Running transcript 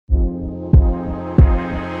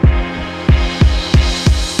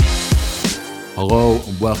Hello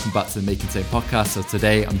and welcome back to the Making Sane podcast. So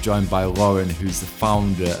today I'm joined by Lauren, who's the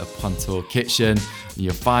founder of Planto Kitchen. And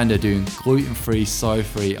you'll find her doing gluten-free,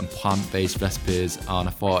 soy-free and plant-based recipes. And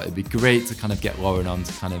I thought it'd be great to kind of get Lauren on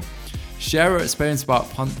to kind of share her experience about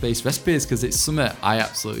plant-based recipes, because it's something I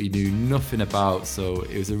absolutely knew nothing about. So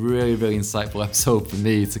it was a really, really insightful episode for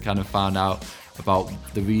me to kind of find out about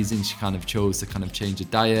the reason she kind of chose to kind of change her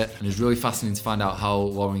diet. And it's really fascinating to find out how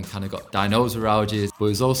Lauren kind of got diagnosed with allergies. But it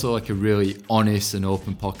was also like a really honest and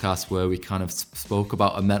open podcast where we kind of spoke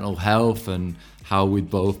about her mental health and how we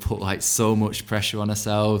both put like so much pressure on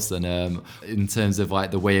ourselves, and in terms of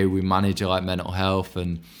like the way we manage our like mental health,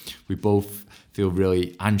 and we both feel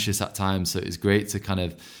really anxious at times. So it's great to kind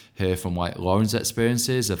of hear from like Lauren's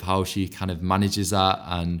experiences of how she kind of manages that.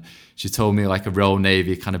 And she told me like a Royal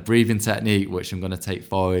Navy kind of breathing technique, which I'm going to take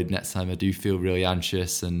forward next time I do feel really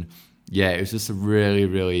anxious. And yeah, it was just a really,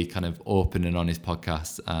 really kind of open and honest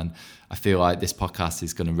podcast. And I feel like this podcast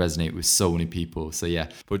is going to resonate with so many people. So yeah,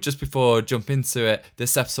 but just before I jump into it,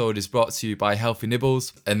 this episode is brought to you by Healthy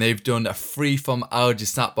Nibbles. And they've done a free from allergy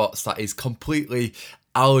snack box that is completely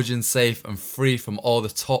allergen safe and free from all the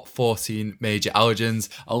top 14 major allergens.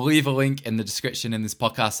 I'll leave a link in the description in this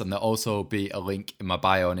podcast, and there'll also be a link in my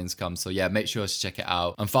bio on Instagram. So yeah, make sure to check it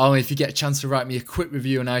out. And finally, if you get a chance to write me a quick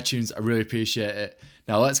review on iTunes, I really appreciate it.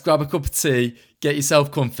 Now let's grab a cup of tea, get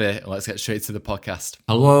yourself comfy, and let's get straight to the podcast.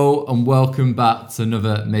 Hello and welcome back to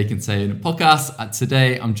another Making Sane podcast. And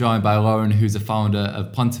today I'm joined by Lauren, who's the founder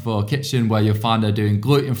of Planto Kitchen, where you'll find her doing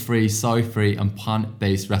gluten-free, soy-free and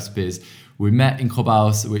plant-based recipes. We met in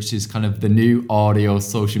Clubhouse, which is kind of the new audio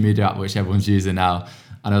social media app which everyone's using now.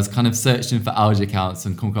 And I was kind of searching for allergy accounts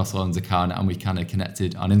and come across Lauren's account, and we kind of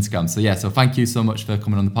connected on Instagram. So yeah, so thank you so much for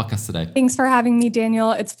coming on the podcast today. Thanks for having me,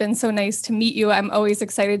 Daniel. It's been so nice to meet you. I'm always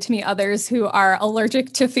excited to meet others who are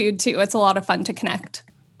allergic to food too. It's a lot of fun to connect.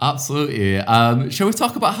 Absolutely. Shall we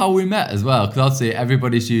talk about how we met as well? Because obviously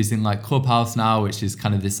everybody's using like Clubhouse now, which is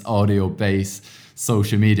kind of this audio-based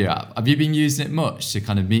social media app. Have you been using it much to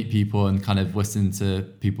kind of meet people and kind of listen to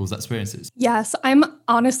people's experiences? Yes, I'm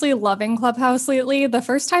honestly loving Clubhouse lately. The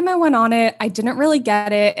first time I went on it, I didn't really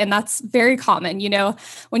get it. And that's very common. You know,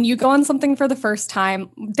 when you go on something for the first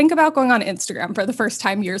time, think about going on Instagram for the first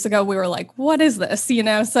time years ago. We were like, what is this? You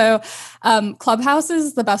know, so Clubhouse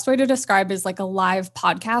is the best way to describe is like a live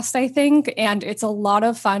podcast, I think. And it's a lot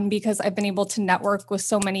of fun because I've been able to network with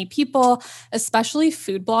so many people, especially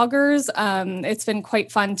food bloggers. It's been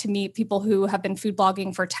quite fun to meet people who have been food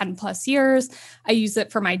blogging for 10 plus years. I use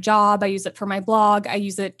it for my job. I use it for my blog. I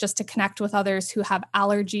use it just to connect with others who have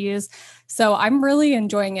allergies. So I'm really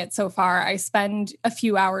enjoying it so far. I spend a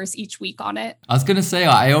few hours each week on it. I was going to say,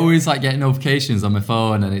 I always like get notifications on my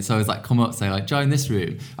phone, and it's always like come up, say like join this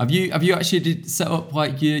room. Have you actually set up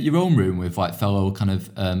like your own room with like fellow kind of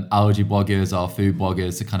allergy bloggers or food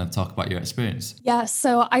bloggers to kind of talk about your experience? Yes.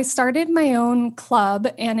 So I started my own club,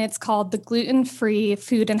 and it's called the Gluten-Free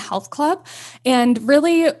Food and Health Club. And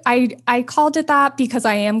really, I called it that because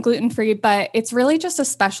I am gluten-free, but it's really just a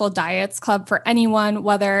special diets club for anyone,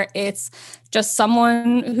 whether it's just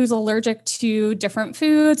someone who's allergic to different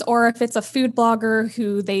foods, or if it's a food blogger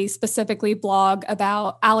who they specifically blog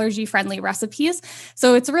about allergy-friendly recipes.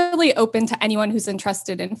 So it's really open to anyone who's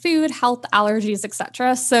interested in food, health, allergies,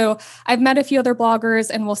 etc. So I've met a few other bloggers,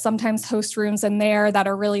 and we'll sometimes host rooms in there that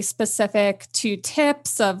are really specific to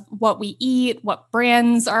tips of what we eat, what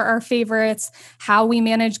brands are our favorites, how we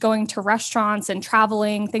manage going to restaurants and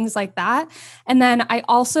traveling, things like that. And then I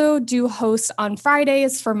also do host on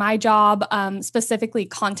Fridays for my job, specifically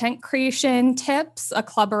content creation tips, a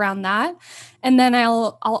club around that. And then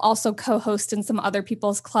I'll also co-host in some other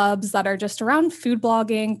people's clubs that are just around food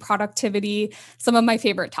blogging, productivity, some of my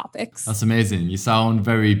favorite topics. That's amazing. You sound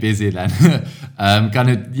very busy then.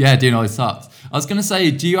 Doing all these stuff. I was going to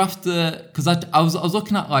say, do you have to, because I was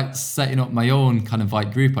looking at like setting up my own kind of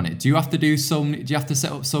like group on it. Do you have to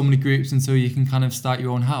set up so many groups until you can kind of start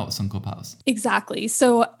your own house on Clubhouse? Exactly.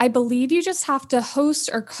 So I believe you just have to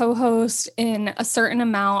host or co-host in a certain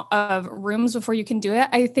amount of rooms before you can do it.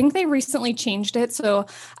 I think they recently changed it. So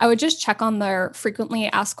I would just check on their frequently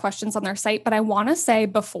asked questions on their site. But I want to say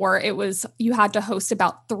before it was, you had to host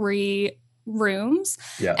about 3 rooms.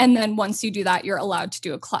 Yeah. And then once you do that, you're allowed to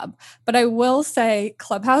do a club. But I will say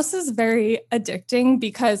Clubhouse is very addicting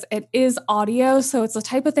because it is audio. So it's the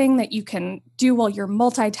type of thing that you can do while you're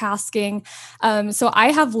multitasking. So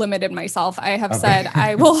I have limited myself. I have said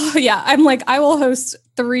I will, I will host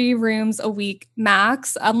 3 rooms a week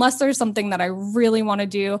max, unless there's something that I really want to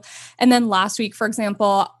do. And then last week, for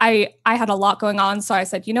example, I had a lot going on. So I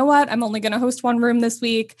said, you know what? I'm only going to host 1 room this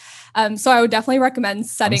week. So I would definitely recommend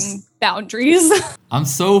setting boundaries. I'm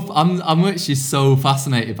actually so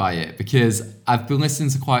fascinated by it because I've been listening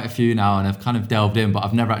to quite a few now and I've kind of delved in, but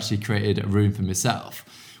I've never actually created a room for myself.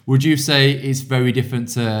 Would you say it's very different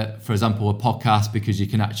to, for example, a podcast because you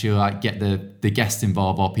can actually like get the guest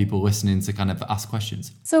involved or people listening to kind of ask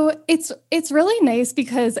questions? So it's really nice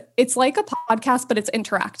because it's like a podcast, but it's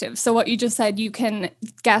interactive. So what you just said,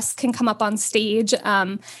 guests can come up on stage,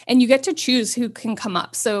 and you get to choose who can come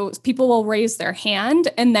up. So people will raise their hand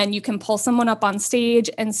and then you can pull someone up on stage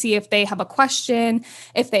and see if they have a question,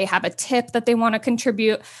 if they have a tip that they want to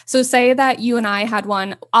contribute. So say that you and I had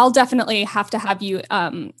one, I'll definitely have to have you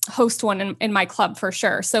host one in my club for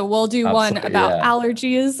sure. So we'll do one about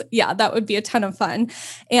allergies. Yeah, that would be a ton of fun.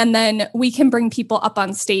 And then we can bring people up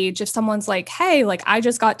on stage if someone's like, hey, like I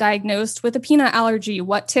just got diagnosed with a peanut allergy.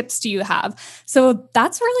 What tips do you have? So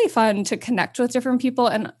that's really fun to connect with different people.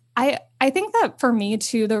 And I think that for me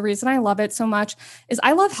too, the reason I love it so much is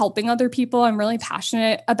I love helping other people. I'm really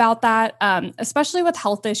passionate about that, especially with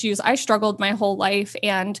health issues. I struggled my whole life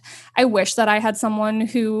and I wish that I had someone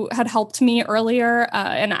who had helped me earlier,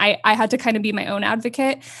 and I had to kind of be my own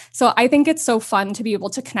advocate. So I think it's so fun to be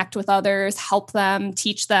able to connect with others, help them,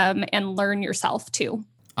 teach them, and learn yourself too.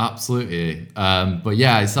 Absolutely. But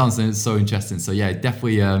yeah, it sounds so interesting. So yeah,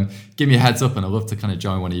 definitely give me a heads up and I'd love to kind of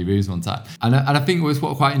join one of your rooms one time. And I think what's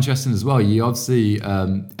quite interesting as well, you obviously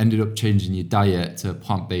ended up changing your diet to a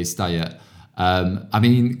plant-based diet. I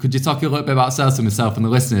mean, could you talk a little bit about sales to myself and the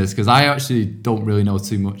listeners? Because I actually don't really know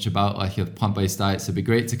too much about like a plant-based diet. So it'd be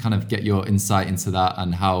great to kind of get your insight into that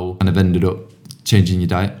and how kind of ended up changing your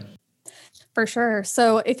diet. For sure.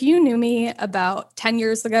 So if you knew me about 10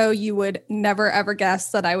 years ago, you would never, ever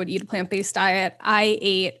guess that I would eat a plant-based diet. I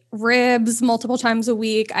ate ribs multiple times a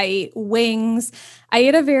week. I ate wings. I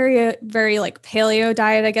ate a very, very like paleo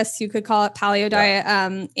diet, I guess you could call it paleo diet.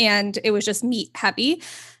 And it was just meat heavy.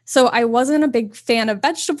 So I wasn't a big fan of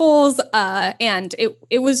vegetables, and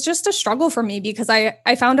it was just a struggle for me because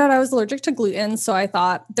I found out I was allergic to gluten. So I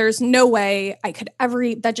thought there's no way I could ever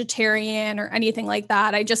eat vegetarian or anything like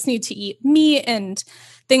that. I just need to eat meat and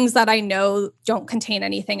things that I know don't contain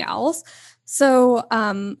anything else. So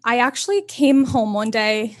I actually came home one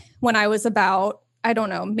day when I was about, I don't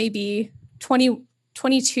know, maybe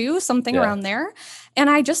 22, something around there. And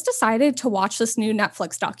I just decided to watch this new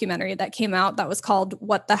Netflix documentary that came out that was called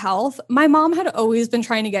What the Health. My mom had always been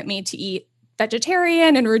trying to get me to eat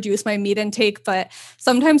vegetarian and reduce my meat intake, but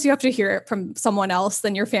sometimes you have to hear it from someone else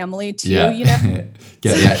than your family too, you know?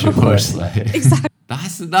 Get the actual push. Exactly.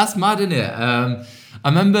 That's mad, isn't it? I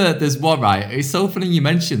remember there's one, right? It's so funny you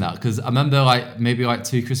mentioned that because I remember like maybe like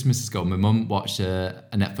 2 Christmases ago, my mum watched a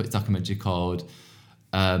Netflix documentary called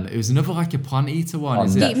it was another like a plant eater one.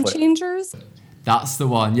 Game Changers? That's the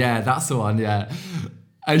one. Yeah, that's the one. Yeah.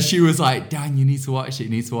 And she was like, Dan, you need to watch it. You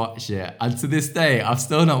need to watch it. And to this day, I've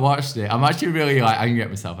still not watched it. I'm actually really like angry at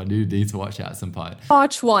myself. I do need to watch it at some point.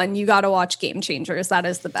 Watch one. You got to watch Game Changers. That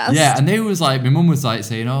is the best. Yeah. And they was like, my mum was like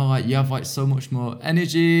saying, oh, like you have like so much more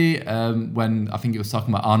energy. When I think it was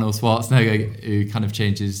talking about Arnold Schwarzenegger, who kind of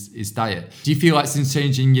changes his diet. Do you feel like since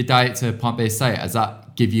changing your diet to a plant-based diet, has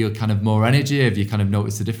that give you kind of more energy? Have you kind of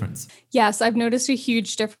noticed a difference? Yes, I've noticed a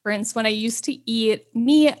huge difference. When I used to eat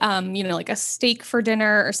meat, like a steak for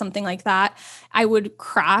dinner or something like that, I would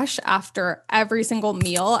crash after every single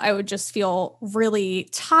meal. I would just feel really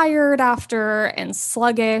tired after and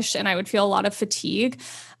sluggish, and I would feel a lot of fatigue.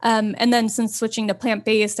 And then since switching to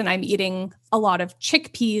plant-based and I'm eating a lot of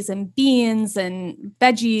chickpeas and beans and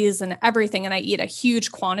veggies and everything, and I eat a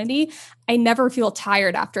huge quantity, I never feel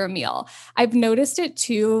tired after a meal. I've noticed it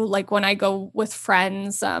too, like when I go with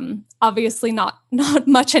friends, obviously not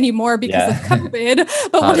much anymore because of COVID,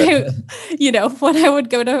 but when I would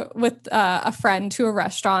go with a friend to a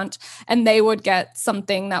restaurant and they would get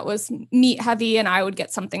something that was meat heavy and I would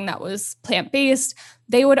get something that was plant-based,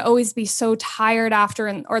 they would always be so tired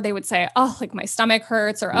after, or they would say, oh, like my stomach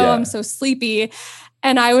hurts, or, oh, I'm so sleepy.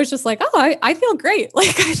 And I was just like, oh, I feel great.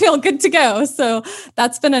 Like I feel good to go. So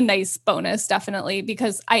that's been a nice bonus, definitely,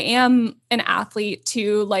 because I am an athlete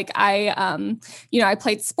too. Like I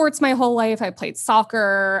played sports my whole life. I played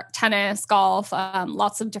soccer, tennis, golf,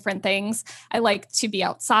 lots of different things. I like to be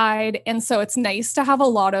outside. And so it's nice to have a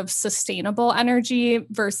lot of sustainable energy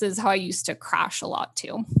versus how I used to crash a lot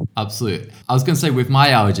too. Absolutely. I was going to say with my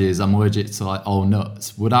allergies, I'm allergic to like all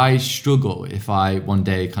nuts. Would I struggle if I one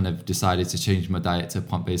day kind of decided to change my diet to a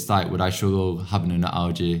plant-based diet? Would I struggle having a nut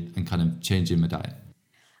allergy and kind of changing my diet?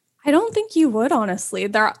 I don't think you would, honestly.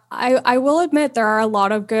 I will admit there are a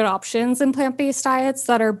lot of good options in plant-based diets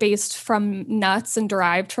that are based from nuts and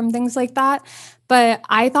derived from things like that. But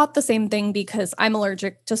I thought the same thing because I'm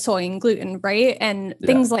allergic to soy and gluten, right? And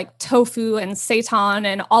things like tofu and seitan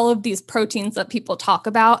and all of these proteins that people talk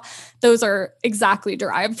about, those are exactly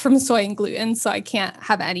derived from soy and gluten. So I can't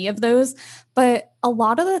have any of those. But a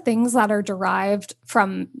lot of the things that are derived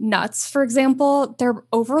from nuts, for example, they're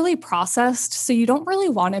overly processed. So you don't really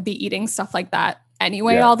want to be eating stuff like that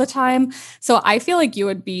anyway all the time. So I feel like you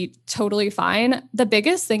would be totally fine. The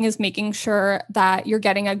biggest thing is making sure that you're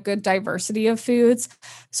getting a good diversity of foods.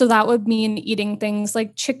 So that would mean eating things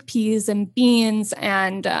like chickpeas and beans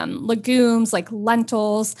and legumes like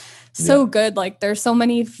lentils. So good. Like there's so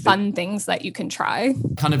many fun things that you can try.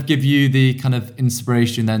 Kind of give you the kind of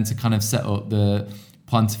inspiration then to kind of set up the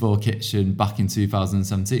Plantivore Kitchen back in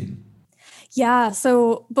 2017. Yeah.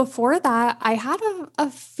 So before that, I had a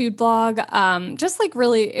food blog, just like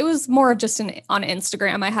really, it was more of just on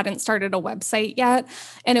Instagram. I hadn't started a website yet.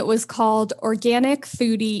 And it was called Organic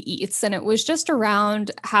Foodie Eats. And it was just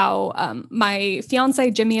around how my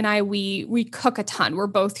fiance, Jimmy, and I, we cook a ton. We're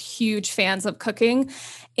both huge fans of cooking.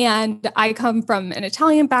 And I come from an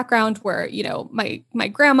Italian background where, you know, my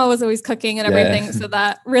grandma was always cooking and everything. So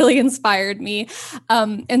that really inspired me.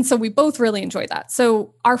 And so we both really enjoyed that.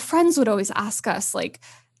 So our friends would always ask us like,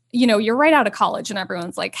 you know, you're right out of college and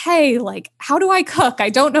everyone's like, hey, like, how do I cook? I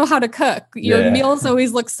don't know how to cook. Your meals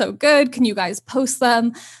always look so good. Can you guys post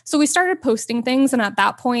them? So we started posting things. And at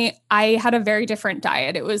that point, I had a very different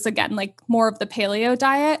diet. It was, again, like more of the paleo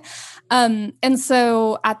diet. And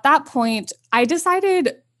so at that point, I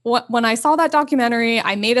decided when I saw that documentary,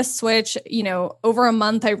 I made a switch. You know, over a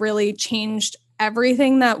month, I really changed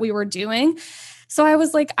everything that we were doing. So I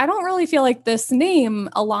was like, I don't really feel like this name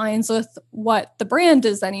aligns with what the brand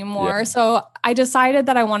is anymore. Yeah. So I decided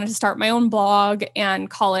that I wanted to start my own blog and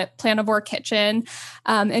call it Plantivore Kitchen,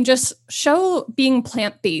 and just show being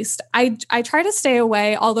plant-based. I try to stay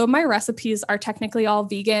away, although my recipes are technically all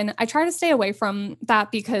vegan, I try to stay away from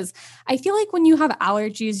that because I feel like when you have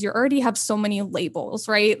allergies, you already have so many labels,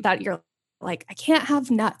 right? That you're like, I can't have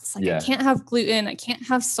nuts, like I can't have gluten, I can't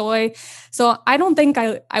have soy. So I don't think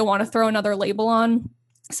I want to throw another label on.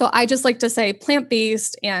 So I just like to say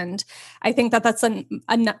plant-based. And I think that that's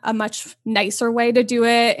a much nicer way to do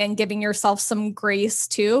it and giving yourself some grace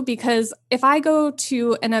too. Because if I go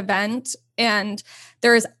to an event and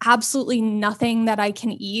there is absolutely nothing that I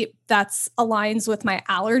can eat that's aligns with my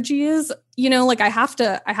allergies, you know, like I have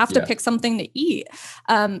to pick something to eat.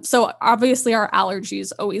 So obviously our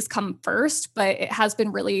allergies always come first, but it has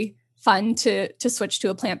been really fun to switch to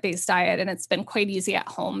a plant-based diet. And it's been quite easy at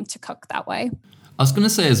home to cook that way. I was going to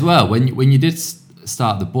say as well, when you did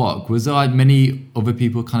start the blog, was there like many other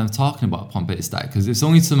people kind of talking about plant-based diet? Because it's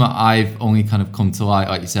only something I've only kind of come to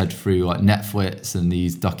like you said, through like Netflix and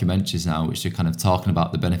these documentaries now, which are kind of talking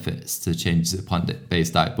about the benefits to change the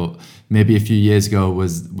plant-based diet. But maybe a few years ago,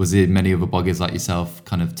 was there many other bloggers like yourself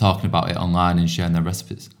kind of talking about it online and sharing their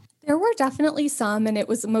recipes? There were definitely some, and it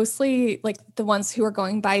was mostly like the ones who are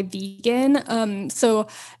going by vegan. And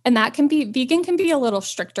that vegan can be a little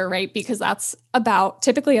stricter, right? Because that's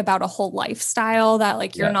typically about a whole lifestyle that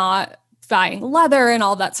like you're not buying leather and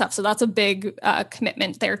all that stuff. So that's a big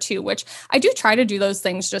commitment there too, which I do try to do those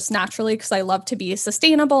things just naturally because I love to be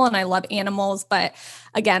sustainable and I love animals. But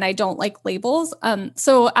again, I don't like labels.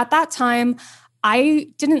 So at that time, I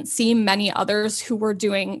didn't see many others who were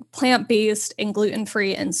doing plant-based and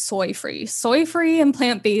gluten-free and soy-free. Soy-free and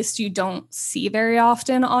plant-based you don't see very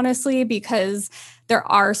often, honestly, because there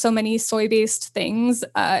are so many soy-based things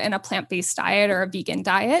in a plant-based diet or a vegan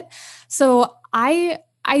diet. So I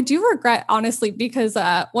do regret, honestly, because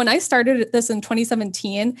when I started this in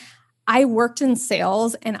 2017, I worked in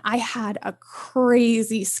sales and I had a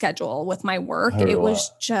crazy schedule with my work. It was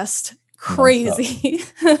just crazy.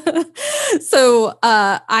 So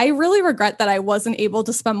I really regret that I wasn't able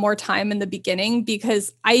to spend more time in the beginning,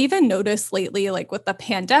 because I even noticed lately, like with the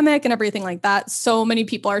pandemic and everything like that, so many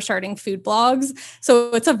people are starting food blogs.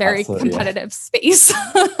 So it's a very competitive space.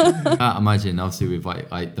 I imagine obviously with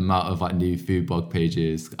like the amount of like new food blog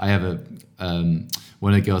pages. I have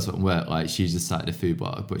one of the girls at work, like she's just started a food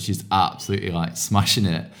blog, but she's absolutely like smashing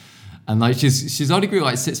it. And like she's already grew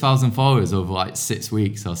like 6,000 followers over like 6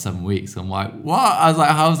 weeks or 7 weeks. I'm like, what? I was like,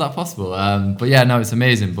 how is that possible? But yeah, no, it's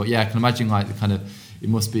amazing. But yeah, I can imagine like it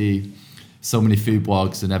must be so many food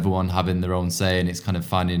blogs and everyone having their own say, and it's kind of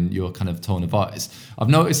finding your kind of tone of voice. I've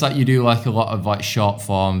noticed that you do like a lot of like short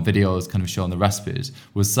form videos kind of showing the recipes.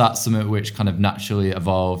 Was that something which kind of naturally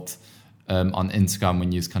evolved on Instagram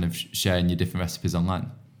when you was kind of sharing your different recipes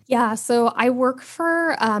online? Yeah, so I work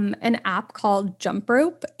for an app called Jump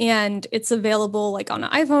Rope, and it's available like on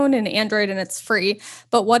iPhone and Android, and it's free.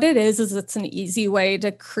 But what it is it's an easy way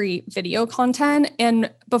to create video content.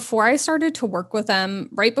 And before I started to work with them,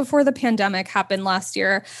 right before the pandemic happened last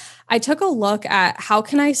year, I took a look at how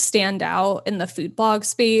can I stand out in the food blog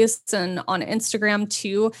space and on Instagram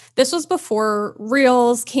too. This was before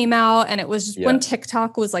Reels came out, and it was just when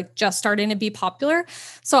TikTok was like just starting to be popular.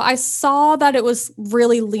 So I saw that it was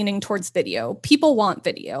really leaning towards video. People want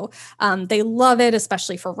video. They love it,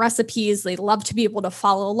 especially for recipes. They love to be able to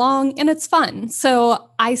follow along, and it's fun.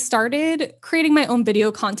 So I started creating my own video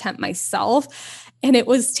content myself, and it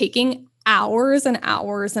was taking hours and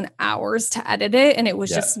hours and hours to edit it. And it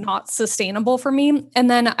was just not sustainable for me.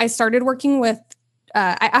 And then I started working with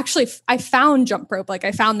I found Jump Rope. Like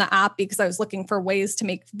I found the app because I was looking for ways to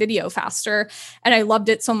make video faster. And I loved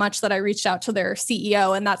it so much that I reached out to their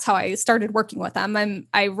CEO, and that's how I started working with them.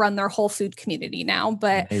 I run their whole food community now,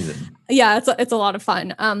 but Amazing. yeah, it's a lot of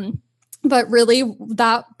fun. But really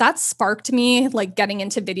that sparked me like getting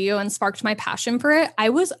into video and sparked my passion for it. I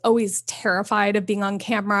was always terrified of being on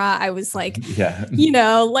camera. I was like, it's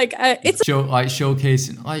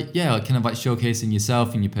showcasing, kind of like showcasing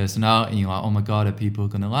yourself and your personality. And you're like, oh my God, are people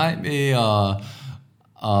going to like me? Or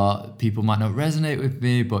people might not resonate with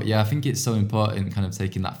me. But yeah, I think it's so important kind of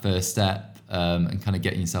taking that first step and kind of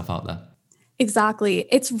getting yourself out there. Exactly.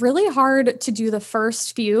 It's really hard to do the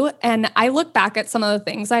first few. And I look back at some of the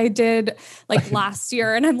things I did like last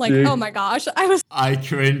year, and I'm like, oh my gosh, I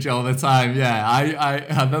cringe all the time. Yeah. I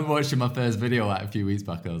remember watching my first video like a few weeks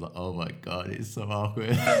back. I was like, oh my God, it's so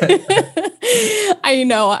awkward. I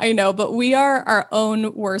know. But we are our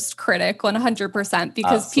own worst critic 100%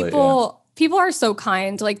 because people are so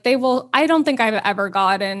kind. Like I don't think I've ever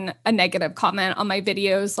gotten a negative comment on my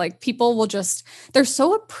videos. Like people they're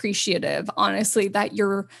so appreciative, honestly, that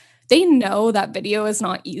they know that video is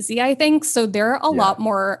not easy, I think. So they're a lot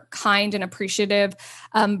more kind and appreciative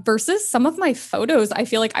versus some of my photos. I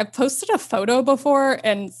feel like I've posted a photo before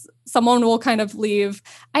and someone will kind of leave.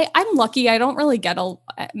 I'm lucky. I don't really get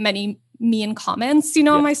many mean comments,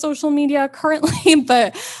 on my social media currently,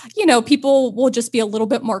 but people will just be a little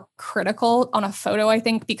bit more critical on a photo, I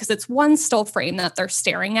think, because it's one still frame that they're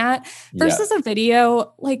staring at versus a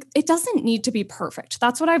video. Like it doesn't need to be perfect.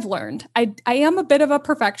 That's what I've learned. I am a bit of a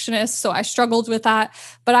perfectionist, so I struggled with that,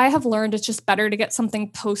 but I have learned it's just better to get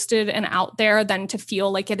something posted and out there than to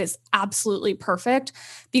feel like it is absolutely perfect,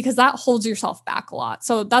 because that holds yourself back a lot.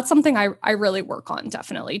 So that's something I really work on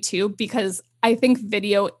definitely too, because I think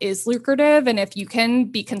video is lucrative. And if you can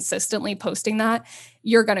be consistently posting that,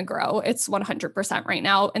 you're going to grow. It's 100% right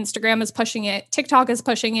now. Instagram is pushing it. TikTok is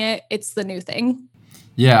pushing it. It's the new thing.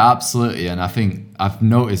 Yeah, absolutely. And I think I've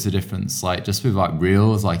noticed a difference, like just with like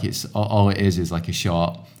Reels, like it's all it is like a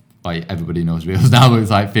short, like everybody knows Reels now,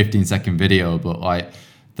 it's like 15-second video, but like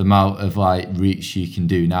the amount of like reach you can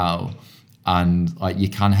do now, and like you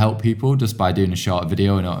can help people just by doing a short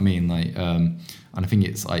video, you know what I mean? Like, and I think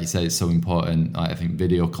it's, like you say, it's so important. I think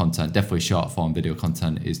video content, definitely short form video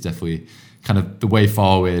content, is definitely kind of the way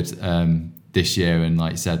forward this year. And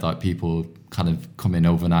like you said, like people kind of come in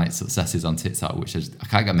overnight successes on TikTok, which I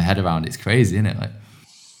can't get my head around. It's crazy, isn't it? Like,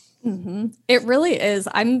 It really is.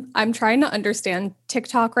 I'm trying to understand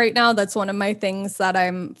TikTok right now. That's one of my things that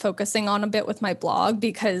I'm focusing on a bit with my blog,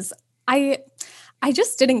 because I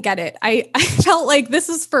just didn't get it. I felt like this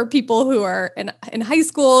is for people who are in high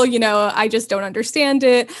school. I just don't understand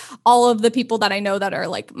it. All of the people that I know that are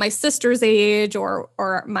like my sister's age or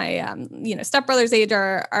my stepbrother's age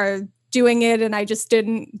are doing it, and I just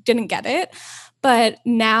didn't get it. But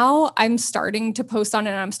now I'm starting to post on it,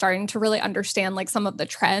 and I'm starting to really understand like some of the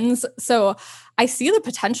trends. So I see the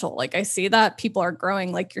potential. Like I see that people are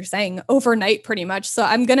growing, like you're saying, overnight pretty much. So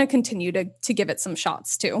I'm going to continue to give it some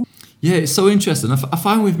shots too. Yeah, it's so interesting. I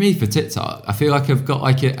find with me for TikTok, I feel like I've got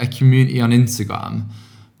like a community on Instagram,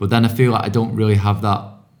 but then I feel like I don't really have that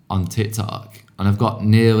on TikTok. And I've got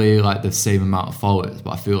nearly like the same amount of followers, but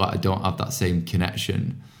I feel like I don't have that same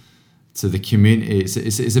connection to the community.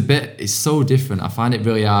 It's so different. I find it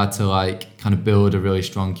really hard to like kind of build a really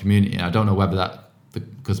strong community. And I don't know whether that,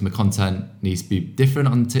 because my content needs to be different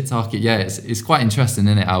on TikTok. Yeah, it's quite interesting,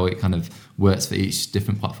 isn't it, how it kind of works for each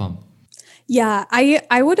different platform. Yeah,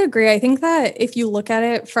 I would agree. I think that if you look at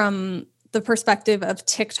it from the perspective of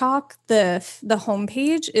TikTok, the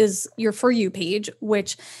homepage is your For You page,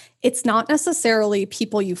 which It's not necessarily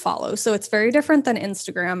people you follow. So it's very different than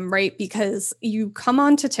Instagram, right? Because you come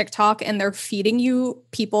onto TikTok and they're feeding you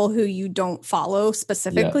people who you don't follow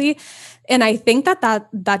specifically. Yeah. And I think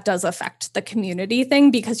that does affect the community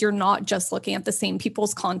thing, because you're not just looking at the same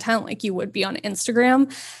people's content like you would be on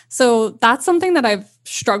Instagram. So that's something that I've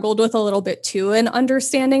struggled with a little bit too in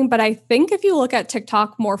understanding. But I think if you look at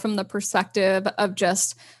TikTok more from the perspective of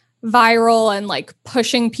just viral and like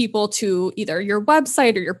pushing people to either your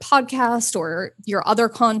website or your podcast or your other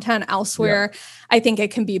content elsewhere, I think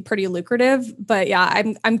it can be pretty lucrative. But yeah,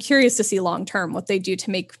 I'm curious to see long term what they do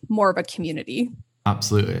to make more of a community.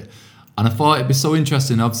 Absolutely. And I thought it'd be so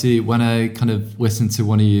interesting, obviously, when I kind of listened to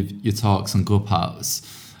one of your talks on Clubhouse,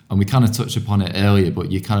 and we kind of touched upon it earlier,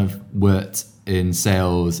 but you kind of worked in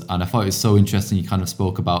sales, and I thought it was so interesting. You kind of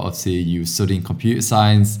spoke about, obviously, you were studying computer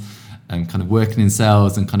science and kind of working in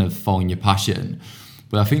sales and kind of following your passion.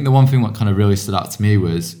 But I think the one thing that kind of really stood out to me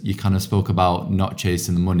was you kind of spoke about not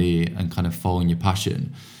chasing the money and kind of following your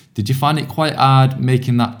passion. Did you find it quite hard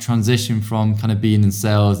making that transition from kind of being in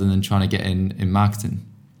sales and then trying to get in marketing?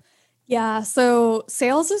 Yeah, so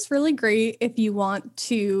sales is really great if you want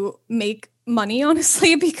to make money,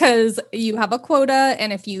 honestly, because you have a quota.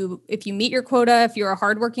 And if you meet your quota, if you're a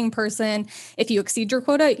hardworking person, if you exceed your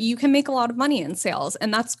quota, you can make a lot of money in sales.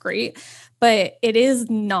 And that's great. But it is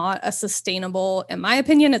not a sustainable, in my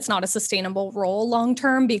opinion, it's not a sustainable role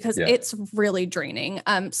long-term, because it's really draining.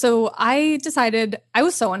 So I decided, I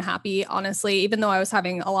was so unhappy, honestly, even though I was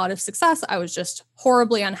having a lot of success, I was just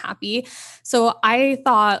horribly unhappy. So I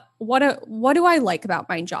thought, what do I like about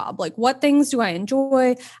my job? Like, what things do I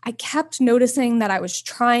enjoy? I kept noticing that I was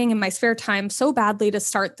trying in my spare time so badly to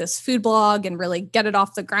start this food blog and really get it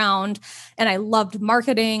off the ground. And I loved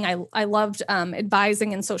marketing. I loved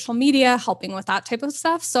advising in social media, helping with that type of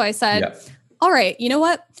stuff. So I said, all right, you know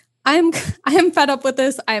what? I am fed up with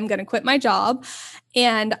this. I am going to quit my job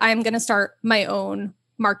and I'm going to start my own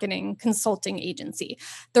marketing consulting agency.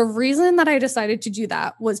 The reason that I decided to do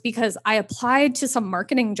that was because I applied to some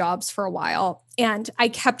marketing jobs for a while and I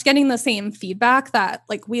kept getting the same feedback that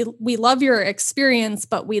like, we love your experience,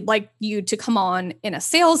 but we'd like you to come on in a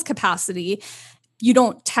sales capacity. You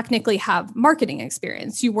don't technically have marketing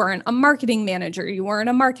experience. You weren't a marketing manager. You weren't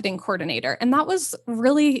a marketing coordinator. And that was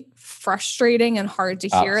really frustrating and hard to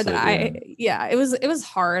hear. Absolutely. It was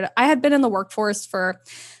hard. I had been in the workforce for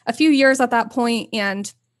a few years at that point,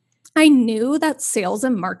 and I knew that sales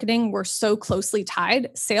and marketing were so closely tied.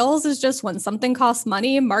 Sales is just when something costs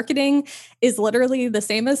money. Marketing is literally the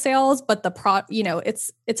same as sales, but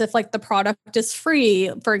it's if like the product is free.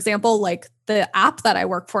 For example, like the app that I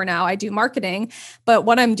work for now, I do marketing, but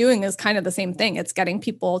what I'm doing is kind of the same thing. It's getting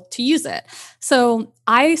people to use it. So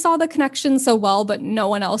I saw the connection so well, but no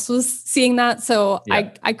one else was seeing that. So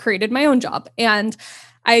I created my own job, and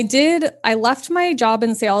I left my job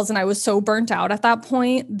in sales and I was so burnt out at that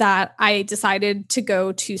point that I decided to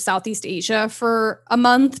go to Southeast Asia for a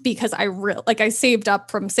month, because I saved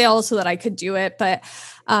up from sales so that I could do it. But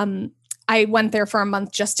I went there for a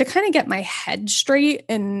month just to kind of get my head straight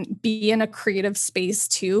and be in a creative space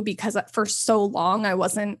too, because for so long I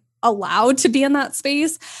wasn't allowed to be in that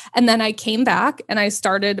space. And then I came back and I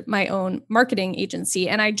started my own marketing agency,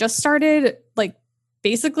 and I just started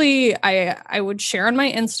basically, I would share on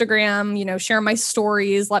my Instagram, share my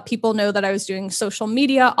stories, let people know that I was doing social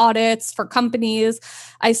media audits for companies.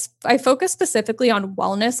 I focus specifically on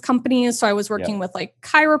wellness companies. So I was working with like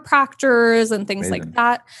chiropractors and things like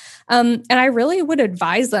that. And I really would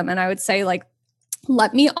advise them. And I would say like,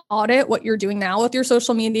 let me audit what you're doing now with your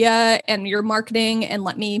social media and your marketing, and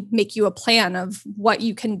let me make you a plan of what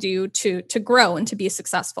you can do to grow and to be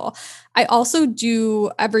successful. I also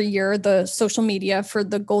do every year the social media for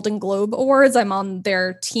the Golden Globe Awards. I'm on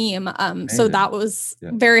their team. So that was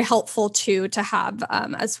very helpful too, to have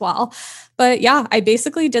as well. But yeah, I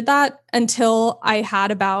basically did that until I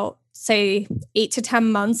had about, say, 8 to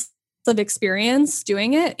 10 months of experience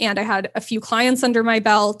doing it. And I had a few clients under my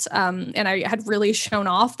belt, and I had really shown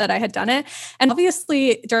off that I had done it. And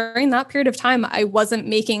obviously during that period of time, I wasn't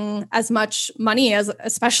making as much money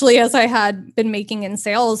especially as I had been making in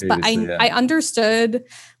sales, but I understood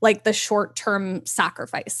like the short-term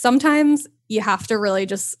sacrifice. Sometimes you have to really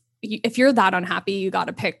if you're that unhappy, you got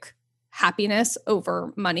to pick happiness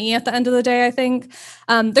over money at the end of the day, I think.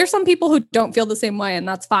 There's some people who don't feel the same way, and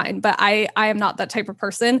that's fine, but I am not that type of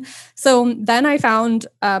person. So then I found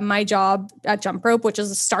my job at Jump Rope, which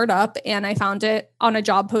is a startup, and I found it on a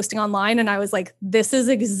job posting online, and I was like, this is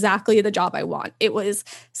exactly the job I want. It was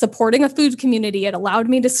supporting a food community. It allowed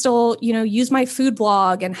me to still, use my food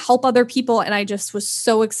blog and help other people, and I just was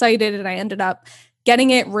so excited, and I ended up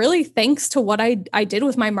getting it really thanks to what I did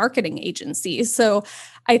with my marketing agency. So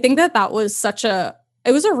I think that was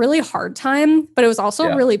it was a really hard time, but it was also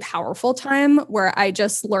a really powerful time where I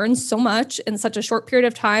just learned so much in such a short period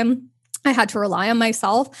of time. I had to rely on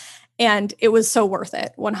myself, and it was so worth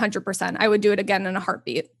it. 100%. I would do it again in a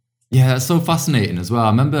heartbeat. Yeah, that's so fascinating as well. I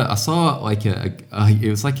remember I saw like it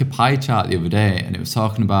was like a pie chart the other day, and it was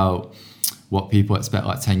talking about what people expect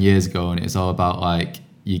like 10 years ago, and it's all about like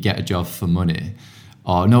you get a job for money.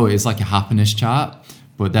 Or no, it's like a happiness chart.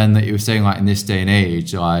 But then it was saying like in this day and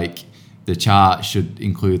age, like the chart should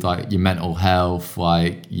include like your mental health,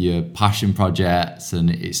 like your passion projects,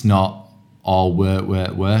 and it's not all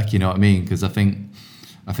work, you know what I mean? Because I think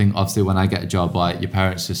obviously when I get a job, like your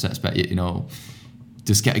parents just expect you,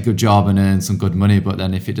 just get a good job and earn some good money, but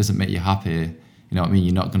then if it doesn't make you happy, you know what I mean,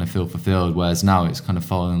 you're not going to feel fulfilled. Whereas now it's kind of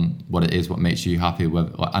following what it is, what makes you happy.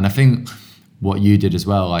 And I think what you did as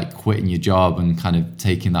well, like quitting your job and kind of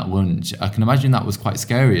taking that lunge, I can imagine that was quite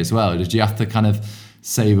scary as well. Did you have to kind of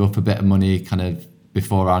save up a bit of money kind of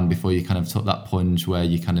beforehand before you kind of took that plunge where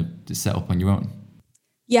you kind of set up on your own?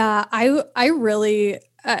 Yeah, I really,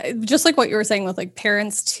 just like what you were saying with like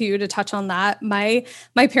parents too, to touch on that, my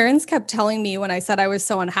parents kept telling me when I said I was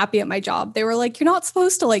so unhappy at my job, they were like, you're not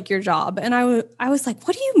supposed to like your job. And I was like,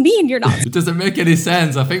 what do you mean you're not? It doesn't make any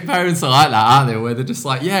sense. I think parents are like that, aren't they? Where they're just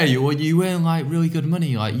like, yeah, you earn like really good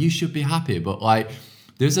money, like you should be happy. But like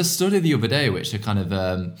there's a study the other day which I kind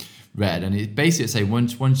of read, and it basically say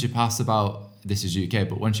once you pass about, this is UK,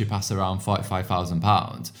 but once you pass around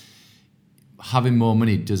 £45,000, having more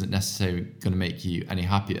money doesn't necessarily going to make you any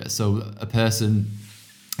happier. So a person,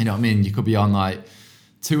 you know what I mean, you could be on like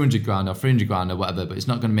 200 grand or 300 grand or whatever, but it's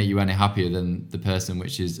not going to make you any happier than the person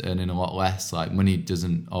which is earning a lot less. Like money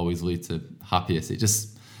doesn't always lead to happiness. It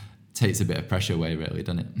just takes a bit of pressure away, really,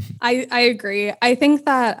 doesn't it? I agree. I think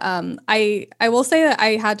that I will say that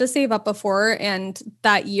I had to save up before, and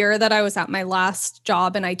that year that I was at my last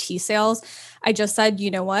job in IT sales, I just said,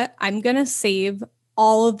 you know what, I'm going to save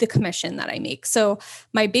all of the commission that I make. So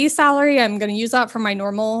my base salary, I'm going to use that for my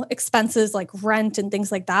normal expenses like rent and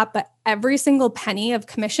things like that. But every single penny of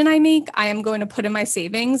commission I make, I am going to put in my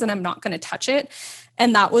savings and I'm not going to touch it.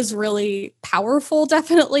 And that was really powerful,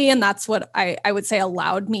 definitely. And that's what I would say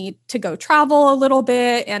allowed me to go travel a little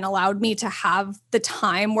bit and allowed me to have the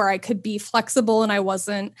time where I could be flexible and I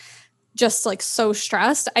wasn't just like so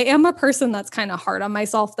stressed. I am a person that's kind of hard on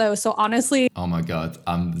myself though. So honestly, oh my God,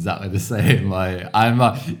 I'm exactly the same. Like I'm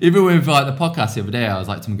even with like the podcast the other day, I was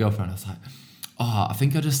like to my girlfriend, I was like, oh, I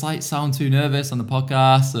think I just like sound too nervous on the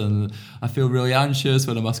podcast and I feel really anxious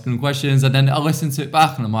when I'm asking questions. And then I listen to it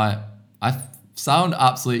back and I'm like, I sound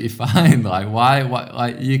absolutely fine. Like why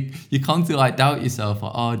like you constantly like doubt yourself,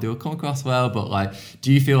 like, oh, do I come across well? But like,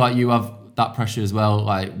 do you feel like you have that pressure as well,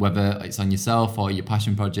 like whether it's on yourself or your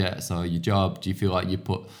passion projects or your job? Do you feel like you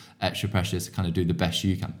put extra pressure to kind of do the best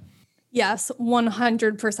you can? Yes,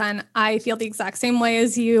 100%. I feel the exact same way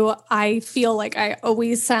as you. I feel like I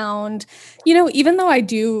always sound, even though I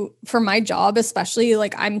do for my job, especially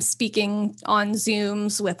like I'm speaking on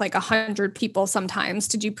Zooms with like 100 people sometimes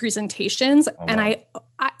to do presentations. Oh, wow. And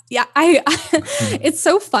it's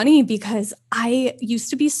so funny because I used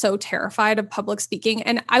to be so terrified of public speaking.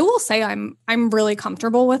 And I will say I'm really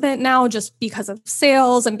comfortable with it now just because of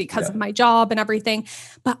sales and because of my job and everything.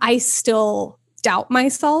 But I still doubt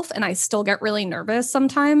myself and I still get really nervous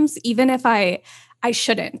sometimes, even if I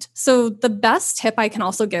shouldn't. So the best tip I can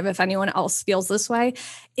also give if anyone else feels this way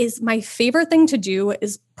is my favorite thing to do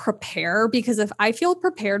is prepare, because if I feel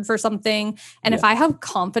prepared for something and if I have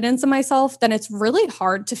confidence in myself, then it's really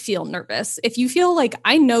hard to feel nervous. If you feel like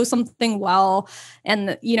I know something well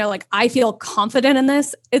and like I feel confident in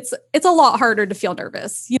this, it's a lot harder to feel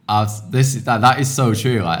nervous. That is so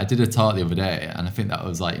true. Like I did a talk the other day and I think that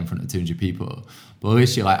was like in front of 200 people. But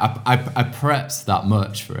literally, like I prepped that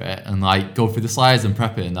much for it and like go through the slides and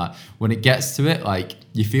prep it, and that when it gets to it, like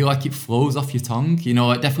you feel like it flows off your tongue.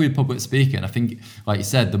 Like definitely with public speaking, I think, like you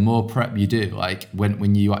said, the more prep you do, like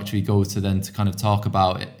when you actually go to kind of talk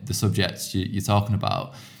about it, the subjects you're talking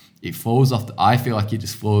about, it flows off. I feel like it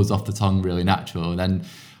just flows off the tongue really natural, and then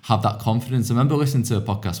have that confidence. I remember listening to a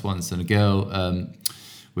podcast once, and a girl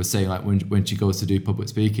was saying like when she goes to do public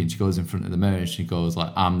speaking, she goes in front of the mirror and she goes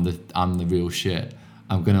like, I'm the real shit.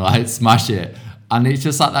 I'm gonna like smash it. And it's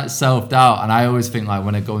just like that self-doubt. And I always think like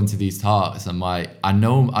when I go into these talks, I'm like, I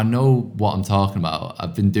know what I'm talking about.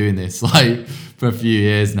 I've been doing this like for a few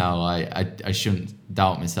years now. Like I shouldn't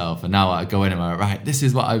doubt myself. And now like, I go in and I'm like, right, this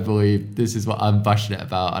is what I believe. This is what I'm passionate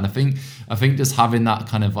about. And I think just having that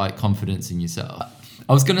kind of like confidence in yourself.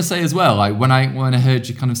 I was gonna say as well, like when I heard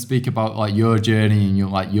you kind of speak about like your journey and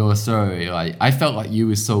your story, like I felt like you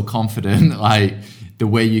were so confident, like the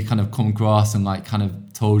way you kind of come across and like kind of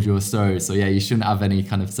told your story. So yeah, you shouldn't have any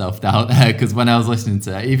kind of self-doubt there. Because when I was listening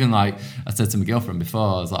to it, even like I said to my girlfriend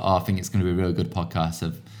before, I was like, oh, I think it's gonna be a really good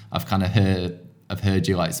podcast. I've kind of heard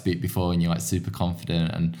you like speak before, and you're like super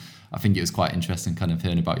confident, and I think it was quite interesting kind of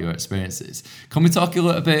hearing about your experiences. Can we talk a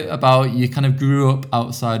little bit about, you kind of grew up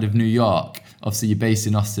outside of New York. Obviously you're based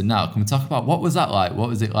in Austin now. Can we talk about what was that like? What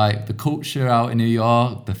was it like, the culture out in New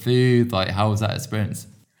York, the food, like how was that experience?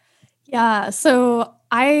 Yeah, so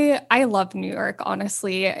I love New York,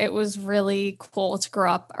 honestly. It was really cool to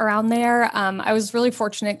grow up around there. I was really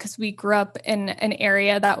fortunate because we grew up in an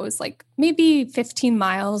area that was like maybe 15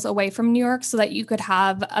 miles away from New York, so that you could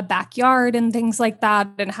have a backyard and things like that,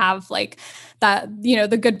 and have like that, you know,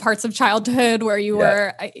 the good parts of childhood where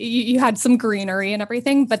you had some greenery and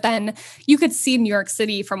everything, but then you could see New York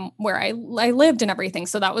City from where I lived and everything.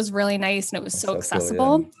 So that was really nice, and it was so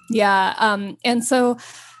accessible. Cool, yeah. And so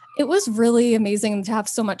it was really amazing to have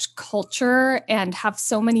so much culture and have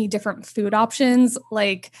so many different food options.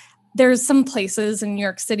 Like there's some places in New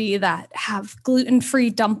York City that have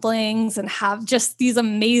gluten-free dumplings and have just these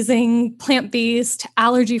amazing plant-based,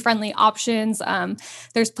 allergy-friendly options.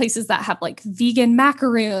 There's places that have like vegan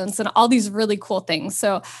macaroons and all these really cool things.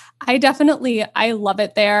 So I love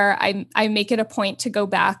it there. I make it a point to go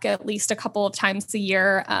back at least a couple of times a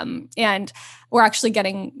year. And we're actually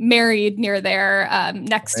getting married near there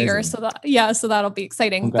next year. So that'll be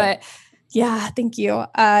exciting. Okay. But yeah, thank you.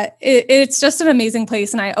 It's just an amazing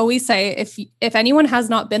place. And I always say, if anyone has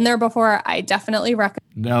not been there before, I definitely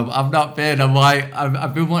recommend. No, I've not been. I'm like,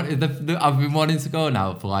 I've been wanting to go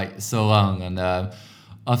now for like so long. And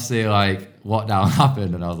obviously like lockdown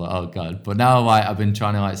happened and I was like, oh God. But now like I've been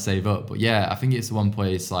trying to like save up. But yeah, I think it's one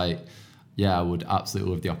place like, yeah, I would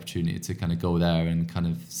absolutely love the opportunity to kind of go there and kind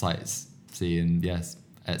of sightsee and yes,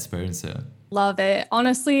 experience it. Love it.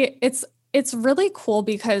 Honestly, it's really cool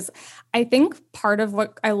because I think part of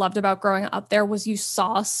what I loved about growing up there was you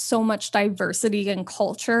saw so much diversity and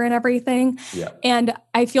culture and everything. Yeah. And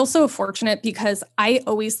I feel so fortunate because I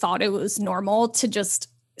always thought it was normal to just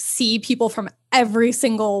see people from every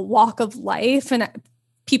single walk of life and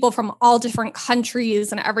people from all different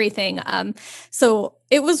countries and everything. So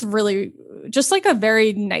it was really just like a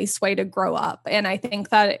very nice way to grow up. And I think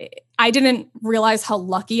that I didn't realize how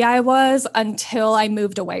lucky I was until I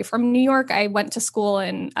moved away from New York. I went to school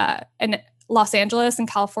in Los Angeles in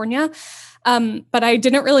California. But I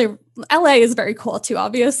didn't really, LA is very cool too,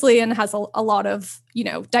 obviously, and has a lot of,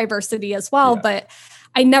 diversity as well. Yeah. But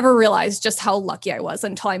I never realized just how lucky I was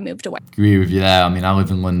until I moved away. Agree with you there. I mean, I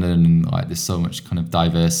live in London and like there's so much kind of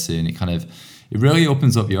diversity and it really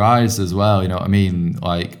opens up your eyes as well. You know what I mean?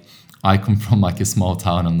 Like I come from like a small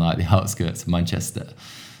town on like the outskirts of Manchester.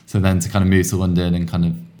 So then to kind of move to London and kind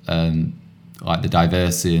of like the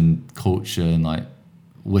diversity and culture and like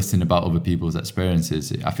listening about other people's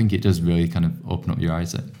experiences, I think it does really kind of open up your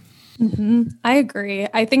eyes. Mm-hmm. I agree.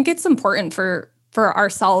 I think it's important for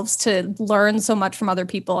ourselves to learn so much from other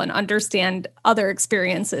people and understand other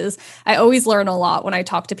experiences. I always learn a lot when I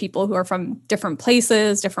talk to people who are from different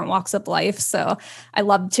places, different walks of life. So I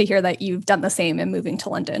love to hear that you've done the same in moving to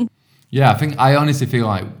London. Yeah, I honestly feel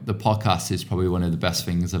like the podcast is probably one of the best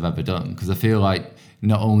things I've ever done, because I feel like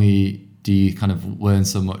not only do you kind of learn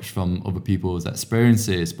so much from other people's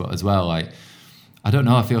experiences, but as well, like, I don't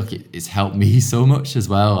know, I feel like it's helped me so much as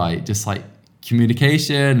well, like just like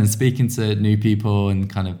communication and speaking to new people and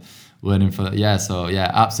kind of learning from it. Yeah, so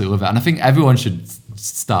yeah, absolutely love it. And I think everyone should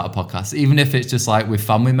start a podcast, even if it's just like with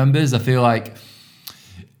family members. I feel like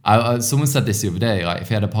someone said this the other day, like if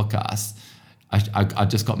you had a podcast, I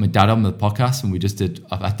just got my dad on the podcast and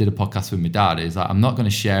I did a podcast with my dad. It's like, I'm not going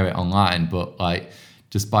to share it online, but like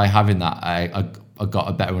just by having that, I got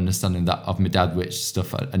a better understanding of my dad, which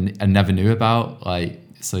stuff I never knew about. Like,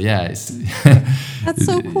 so yeah, that's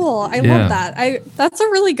so cool. I love that. That's a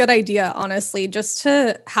really good idea, honestly, just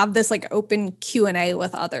to have this like open Q&A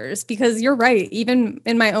with others, because you're right. Even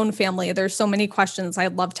in my own family, there's so many questions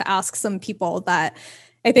I'd love to ask some people that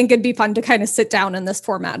I think it'd be fun to kind of sit down in this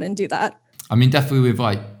format and do that. I mean, definitely with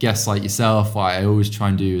like guests like yourself, like I always try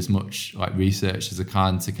and do as much like research as I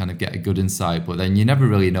can to kind of get a good insight, but then you never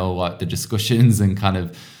really know like the discussions and kind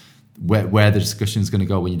of where the discussion is going to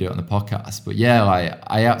go when you do it on the podcast. But yeah, like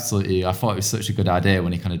I thought it was such a good idea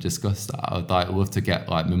when you kind of discussed that. I'd like love to get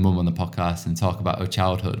like my mum on the podcast and talk about her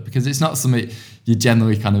childhood, because it's not something you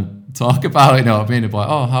generally kind of talk about, you know what I mean? About,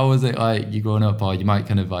 oh, how was it like you growing up? Or you might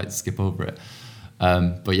kind of like skip over it.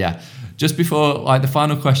 But yeah, just before, like, the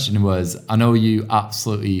final question was, I know you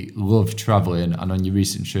absolutely love traveling, and on your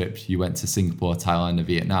recent trip you went to Singapore, Thailand and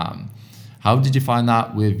Vietnam. How did you find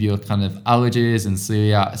that with your kind of allergies and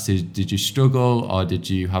celiac? So did you struggle, or did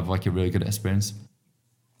you have like a really good experience?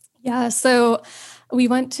 Yeah, so we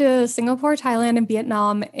went to Singapore, Thailand, and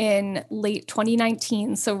Vietnam in late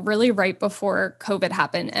 2019. So really right before COVID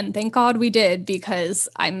happened. And thank God we did, because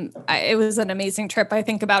it was an amazing trip. I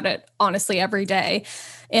think about it honestly every day.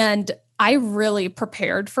 And I really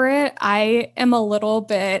prepared for it. I am a little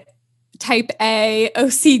bit type A